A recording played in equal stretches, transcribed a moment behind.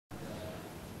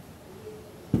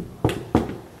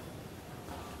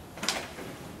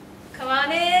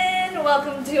morning.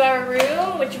 Welcome to our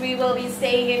room, which we will be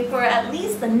staying in for at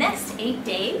least the next 8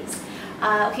 days.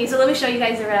 Okay, so let me show you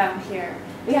guys around here.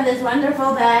 We have this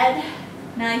wonderful bed,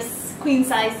 nice queen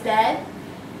size bed.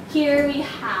 Here we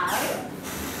have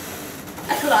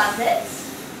a closet,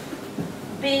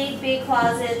 big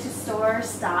closet to store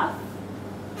stuff.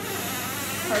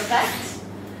 Perfect.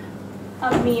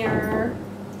 A mirror,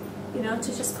 you know,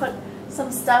 to just put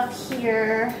some stuff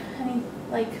here. Any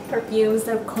like perfumes,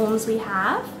 the combs we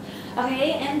have.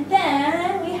 Okay, and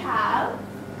then we have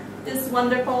this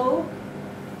wonderful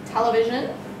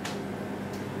television.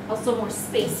 Also more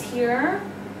space here,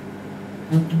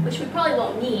 which we probably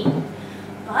won't need,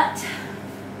 but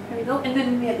there we go. And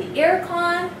then we have the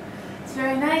aircon. It's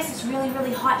very nice. It's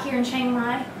really hot here in Chiang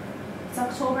Mai. It's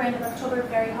October, end of October,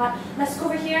 very hot. Let's go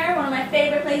over here, one of my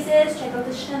favorite places. Check out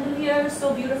the chandelier,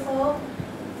 so beautiful.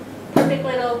 Perfect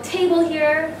little table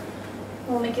here.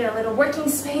 We'll make it a little working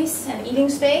space and eating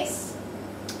space.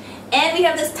 And we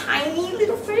have this tiny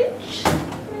little fridge.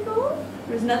 There we go.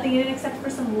 There's nothing in it except for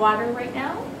some water right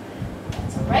now.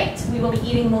 That's alright. We will be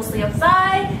eating mostly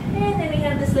outside. And then we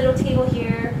have this little table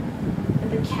here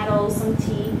with the kettle, some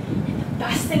tea. And the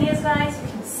best thing is, guys, you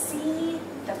can see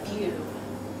the view.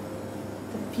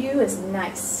 The view is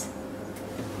nice.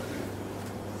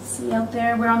 See out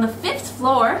there, we're on the 5th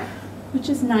floor, which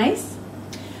is nice.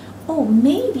 Oh,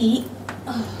 maybe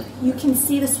you can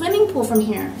see the swimming pool from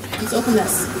here. Let's open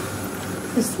this.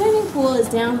 The swimming pool is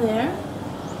down there.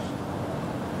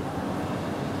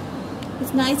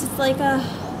 It's nice. It's like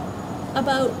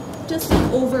about just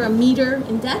over a meter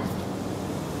in depth.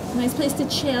 Nice place to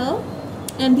chill.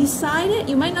 And beside it,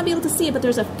 you might not be able to see it, but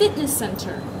there's a fitness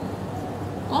center.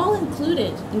 All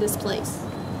included in this place.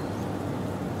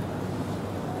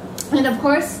 And of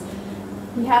course,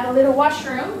 we have a little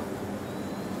washroom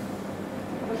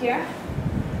over here.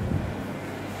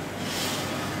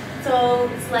 So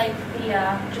it's like the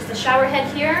just a shower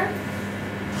head here,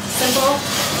 simple,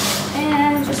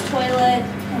 and just toilet.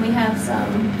 And we have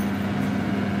some,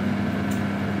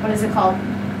 what is it called?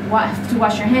 To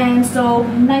wash your hands. So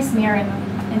nice mirror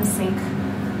in sink.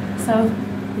 So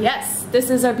yes, this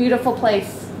is our beautiful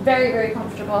place. Very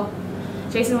comfortable.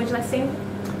 Jason, would you like to say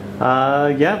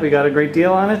anything? Yeah, we got a great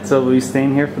deal on it, so we'll be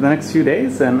staying here for the next few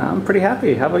days, and I'm pretty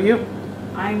happy. How about you?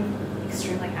 I'm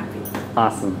extremely happy.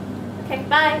 Awesome. Okay,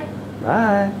 bye.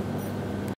 Bye.